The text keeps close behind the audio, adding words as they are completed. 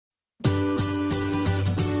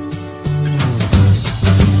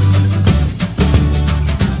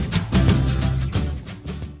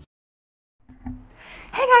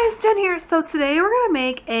Jen here. So today we're going to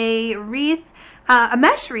make a wreath, a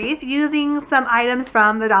mesh wreath using some items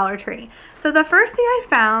from the Dollar Tree. So the first thing I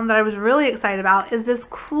found that I was really excited about is this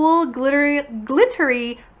cool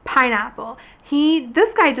glittery pineapple.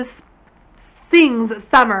 This guy just sings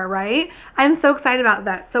summer, right? I'm so excited about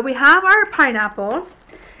that. So we have our pineapple,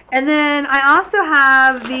 and then I also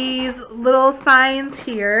have these little signs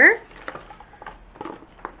here.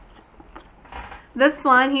 This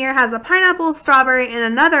one here has a pineapple, strawberry, and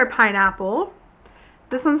another pineapple.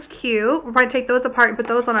 This one's cute. We're going to take those apart and put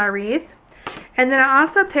those on our wreath. And then I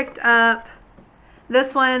also picked up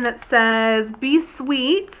this one that says, "Be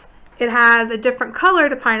sweet." It has a different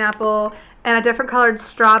colored pineapple and a different colored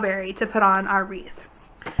strawberry to put on our wreath.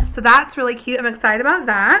 So that's really cute. I'm excited about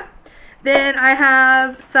that. Then I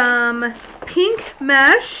have some pink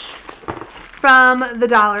mesh from the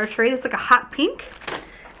Dollar Tree. It's like a hot pink.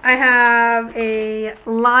 I have a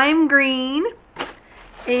lime green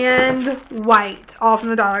and white, all from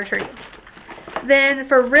the Dollar Tree. Then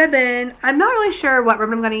for ribbon, I'm not really sure what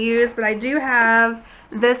ribbon I'm going to use, but I do have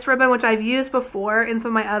this ribbon, which I've used before in some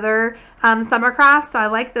of my other summer crafts. So I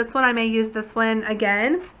like this one. I may use this one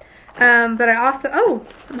again. But I also,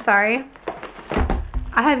 I'm sorry.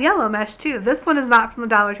 I have yellow mesh too. This one is not from the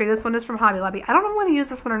Dollar Tree. This one is from Hobby Lobby. I don't know if I'm going to use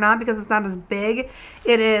this one or not because it's not as big.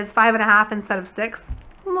 It is 5.5 instead of 6.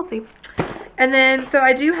 We'll see. And then, so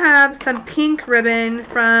I do have some pink ribbon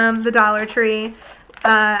from the Dollar Tree.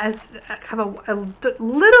 I have a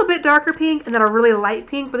little bit darker pink and then a really light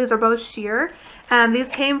pink, but these are both sheer.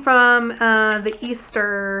 These came from the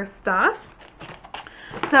Easter stuff.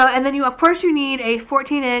 So, and then of course you need a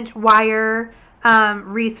 14-inch wire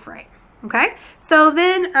wreath frame. Okay, so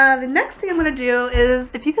then the next thing I'm going to do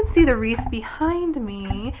is, if you can see the wreath behind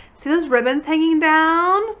me, see those ribbons hanging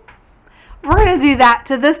down? We're going to do that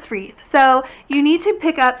to this wreath. So you need to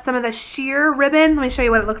pick up some of the sheer ribbon. Let me show you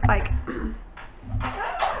what it looks like.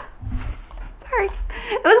 Sorry.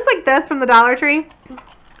 It looks like this from the Dollar Tree.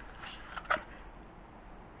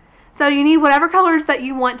 So you need whatever colors that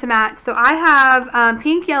you want to match. So I have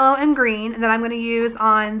pink, yellow, and green that I'm going to use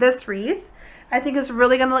on this wreath. I think it's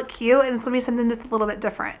really going to look cute, and it's going to be something just a little bit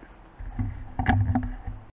different.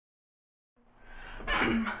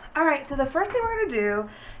 Alright, so the first thing we're going to do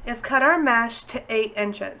is cut our mesh to 8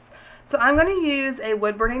 inches. So I'm going to use a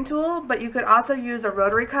wood burning tool, but you could also use a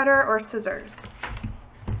rotary cutter or scissors.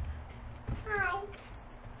 Hi.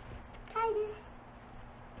 Hi.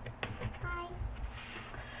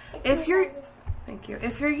 Thank you.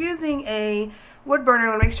 If you're using a wood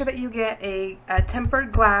burner, make sure that you get a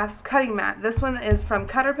tempered glass cutting mat. This one is from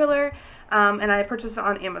Caterpillar, and I purchased it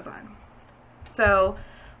on Amazon. So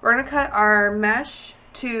we're going to cut our mesh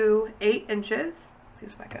to 8 inches.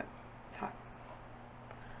 Please back up. It's hot.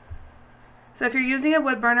 So if you're using a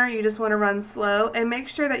wood burner, you just want to run slow and make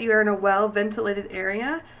sure that you are in a well-ventilated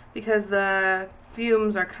area because the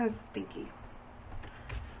fumes are kind of stinky.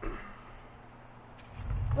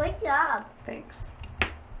 Good job. Thanks.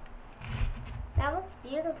 That looks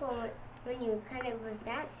beautiful when you cut it with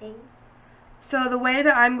that thing. So the way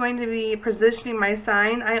that I'm going to be positioning my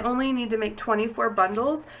sign, I only need to make 24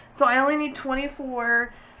 bundles. So I only need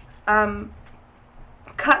 24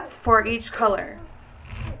 cuts for each color.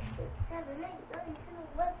 6, 7, 8, 9, 10,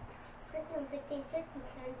 11, 13, 15, 16,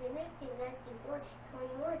 17, 18, 19, 20,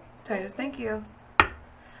 21. Titus, thank you.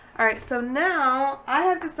 Alright, so now I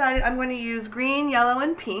have decided I'm going to use green, yellow,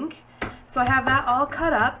 and pink. So I have that all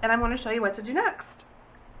cut up, and I'm going to show you what to do next.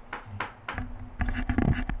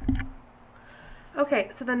 Okay,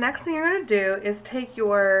 so the next thing you're going to do is take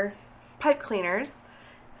your pipe cleaners,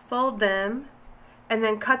 fold them, and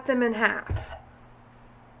then cut them in half.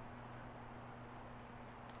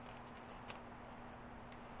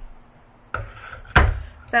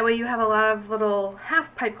 That way you have a lot of little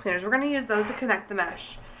half pipe cleaners. We're going to use those to connect the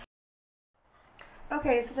mesh.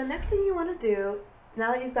 Okay, so the next thing you want to do,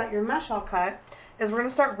 now that you've got your mesh all cut, is we're going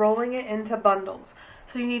to start rolling it into bundles.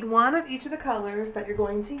 So you need one of each of the colors that you're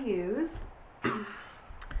going to use.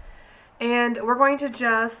 And we're going to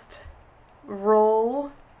just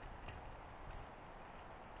roll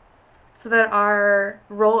so that our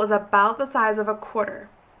roll is about the size of a quarter.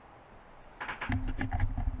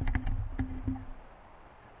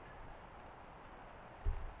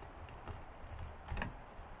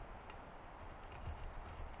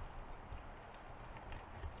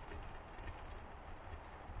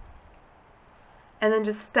 And then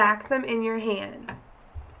just stack them in your hand.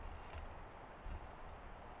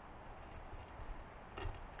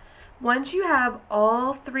 Once you have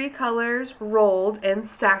all 3 colors rolled and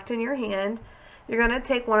stacked in your hand, you're going to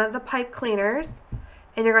take one of the pipe cleaners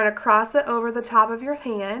and you're going to cross it over the top of your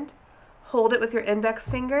hand, hold it with your index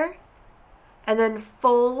finger, and then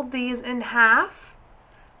fold these in half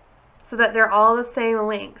so that they're all the same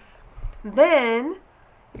length. Then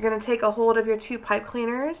you're going to take a hold of your 2 pipe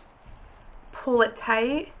cleaners, pull it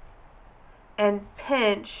tight, and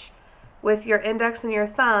pinch with your index and your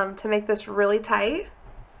thumb to make this really tight.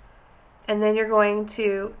 And then you're going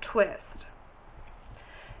to twist.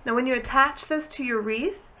 Now when you attach this to your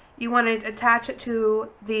wreath, you want to attach it to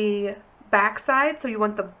the back side, so you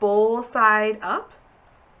want the bowl side up.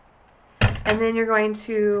 And then you're going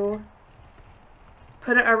to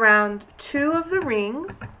put it around 2 of the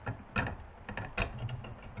rings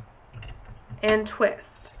and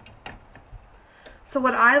twist. So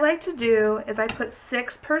what I like to do is I put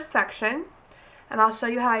 6 per section, and I'll show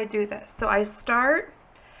you how I do this. So I start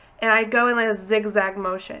and I go in like a zigzag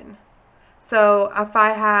motion. So if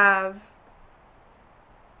I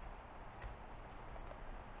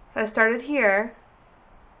started here,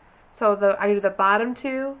 so I do the bottom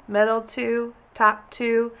 2, middle 2, top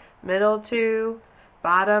 2, middle 2,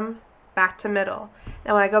 bottom, back to middle.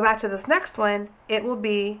 Now when I go back to this next one, it will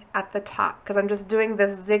be at the top because I'm just doing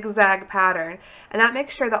this zigzag pattern, and that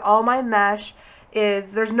makes sure that all my mesh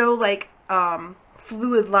is, there's no like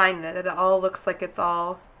fluid line in it, that it all looks like it's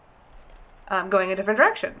all going in different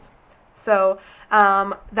directions. So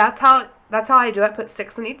that's how I do it. Put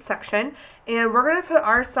 6 in each section, and we're going to put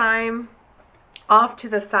our sign off to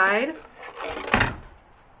the side.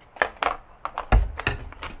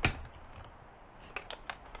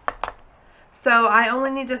 So I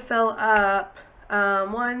only need to fill up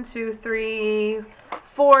 1, 2, 3,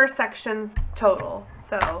 4 sections total.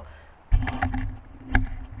 So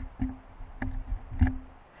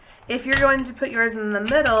if you're going to put yours in the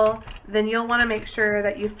middle, then you'll want to make sure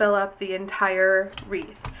that you fill up the entire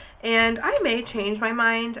wreath. And I may change my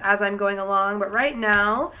mind as I'm going along, but right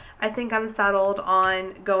now I think I'm settled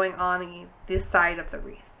on going on this side of the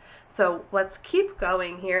wreath. So let's keep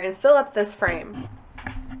going here and fill up this frame.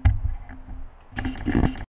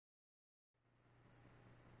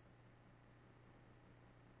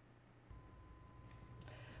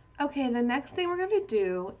 Okay, the next thing we're going to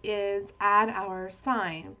do is add our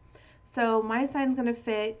sign. So my sign's going to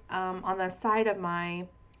fit on the side of my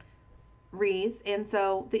wreath, and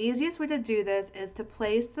so the easiest way to do this is to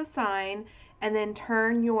place the sign and then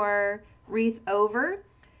turn your wreath over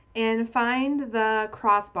and find the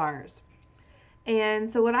crossbars. And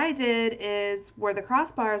so what I did is, where the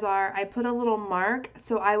crossbars are, I put a little mark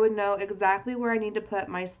so I would know exactly where I need to put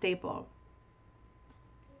my staple.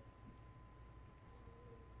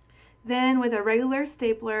 Then with a regular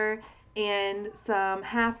stapler and some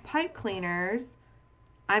half pipe cleaners,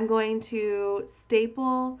 I'm going to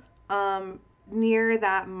staple near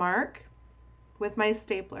that mark with my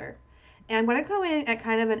stapler. And I'm going to go in at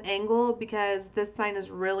kind of an angle because this sign is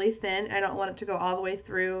really thin. I don't want it to go all the way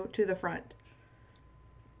through to the front.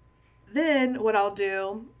 Then what I'll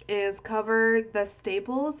do is cover the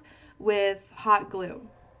staples with hot glue.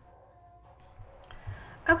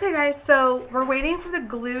 Okay guys, so we're waiting for the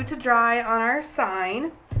glue to dry on our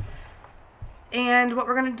sign, and what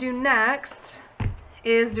we're going to do next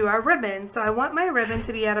is do our ribbon. So I want my ribbon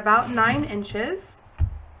to be at about 9 inches.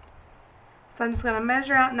 So I'm just going to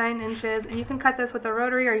measure out 9 inches, and you can cut this with a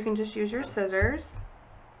rotary or you can just use your scissors.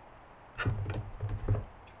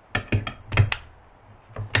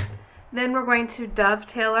 Then we're going to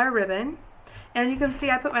dovetail our ribbon, and you can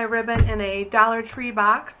see I put my ribbon in a Dollar Tree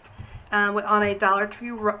box on a Dollar Tree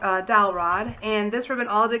dowel rod, and this ribbon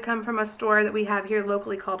all did come from a store that we have here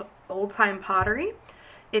locally called Old Time Pottery.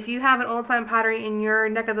 If you have an Old Time Pottery in your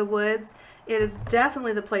neck of the woods, it is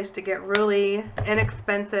definitely the place to get really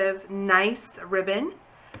inexpensive, nice ribbon.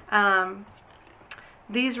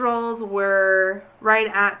 These rolls were right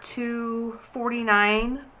at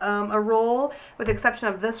 $2.49 a roll, with the exception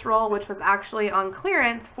of this roll, which was actually on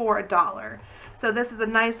clearance for $1. So this is a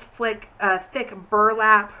nice thick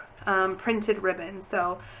burlap printed ribbon.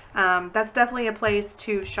 So that's definitely a place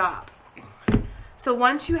to shop. So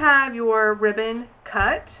once you have your ribbon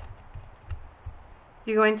cut,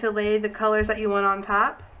 you're going to lay the colors that you want on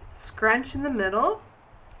top, scrunch in the middle,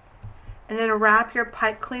 and then wrap your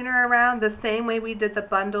pipe cleaner around the same way we did the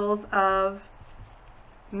bundles of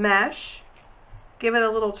mesh. Give it a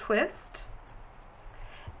little twist.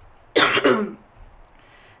 Then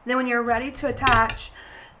when you're ready to attach,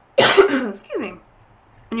 excuse me,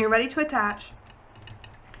 when you're ready to attach,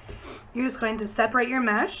 you're just going to separate your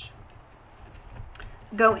mesh,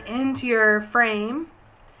 go into your frame,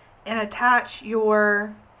 and attach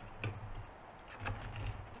your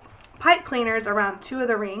pipe cleaners around 2 of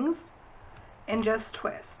the rings and just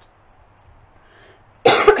twist.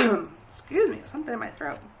 Excuse me, something in my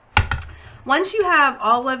throat. once you have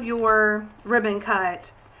all of your ribbon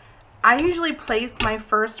cut, I usually place my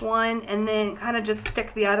first one and then kind of just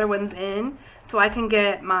stick the other ones in so I can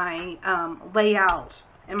get my layout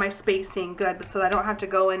and my spacing good, so that I don't have to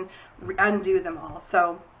go and undo them all.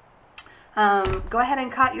 So go ahead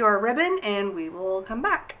and cut your ribbon and we will come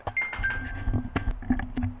back.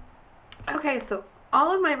 Okay, so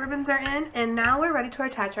all of my ribbons are in, and now we're ready to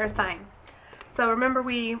attach our sign. So remember,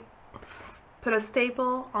 we put a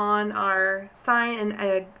staple on our sign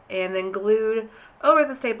and then glued over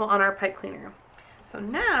the staple on our pipe cleaner. So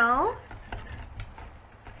now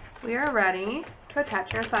we are ready to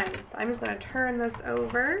attach our sign. So I'm just going to turn this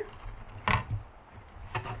over.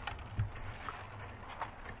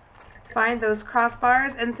 Find those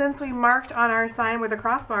crossbars, and since we marked on our sign where the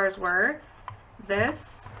crossbars were,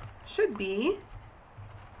 this should be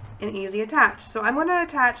an easy attach. So I'm going to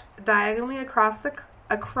attach diagonally across the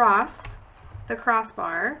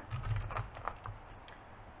crossbar,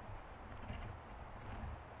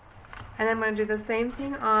 and I'm going to do the same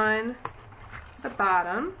thing on the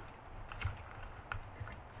bottom.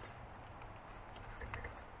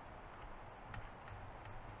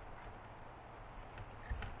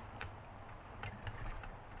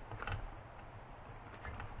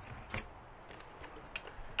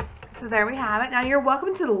 So there we have it. Now you're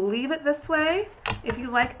welcome to leave it this way if you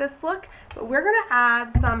like this look, but we're going to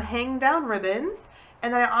add some hang down ribbons,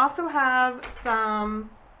 and then I also have some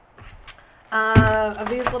of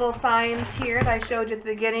these little signs here that I showed you at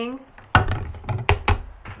the beginning.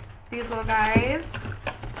 These little guys.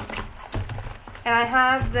 And I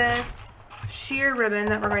have this sheer ribbon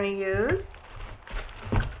that we're going to use.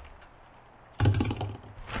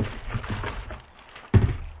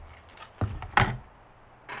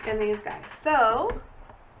 And these guys. So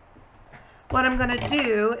what I'm going to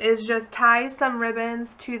do is just tie some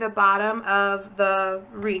ribbons to the bottom of the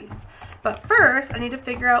wreath. But first I need to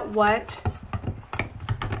figure out what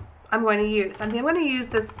I'm going to use. I think I'm going to use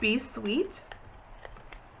this Be Sweet.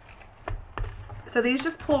 So these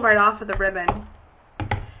just pull right off of the ribbon.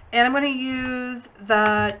 And I'm going to use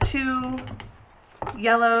the 2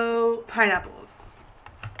 yellow pineapples.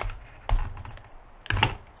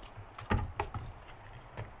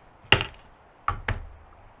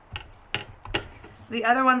 The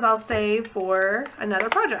other ones I'll save for another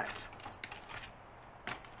project.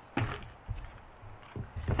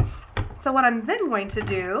 So what I'm then going to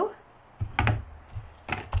do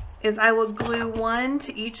is I will glue 1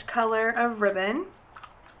 to each color of ribbon.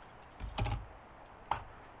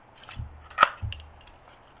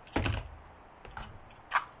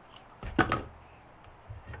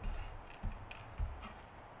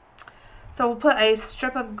 So we'll put a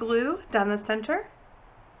strip of glue down the center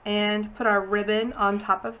and put our ribbon on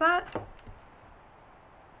top of that.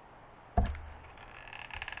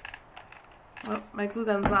 Oh, my glue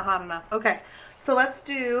gun's not hot enough. Okay, so let's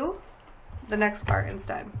do the next part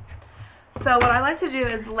instead. So what I like to do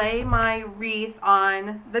is lay my wreath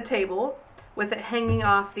on the table with it hanging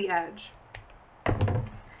off the edge.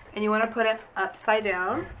 And you want to put it upside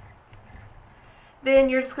down. Then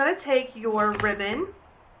you're just going to take your ribbon.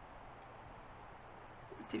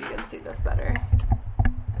 Let's see if you can see this better.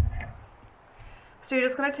 So you're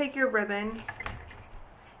just going to take your ribbon,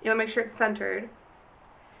 you want to make sure it's centered,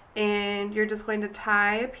 and you're just going to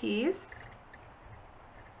tie a piece.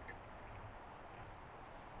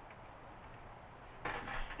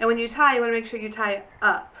 And when you tie, you want to make sure you tie it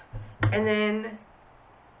up, and then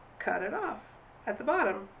cut it off at the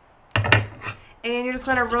bottom. And you're just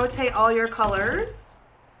going to rotate all your colors.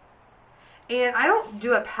 And I don't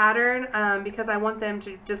do a pattern because I want them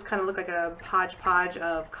to just kind of look like a hodgepodge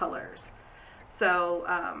of colors. So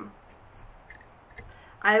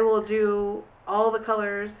I will do all the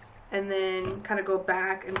colors and then kind of go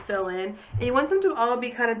back and fill in. And you want them to all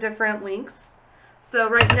be kind of different lengths. So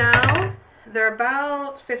right now they're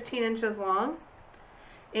about 15 inches long,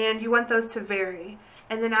 and you want those to vary.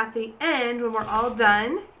 And then at the end, when we're all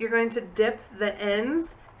done, you're going to dip the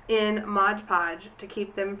ends in Mod Podge to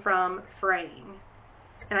keep them from fraying.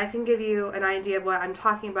 And I can give you an idea of what I'm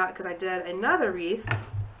talking about because I did another wreath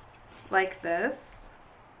like this.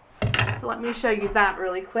 So let me show you that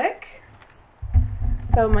really quick.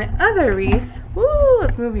 So my other wreath,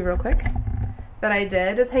 let's move you real quick, that I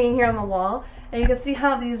did is hanging here on the wall. And you can see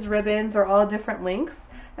how these ribbons are all different lengths.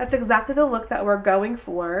 That's exactly the look that we're going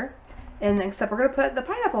for. And except we're going to put the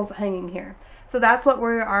pineapples hanging here. So that's what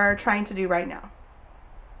we are trying to do right now.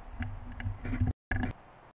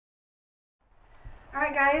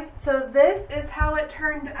 Alright guys, so this is how it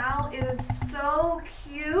turned out. It is so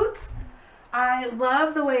cute. I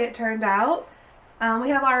love the way it turned out. We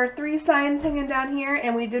have our 3 signs hanging down here,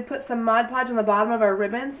 and we did put some Mod Podge on the bottom of our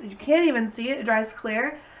ribbons. You can't even see it. It dries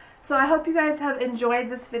clear. So I hope you guys have enjoyed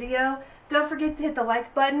this video. Don't forget to hit the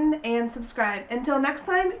like button and subscribe. Until next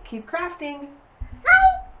time, keep crafting.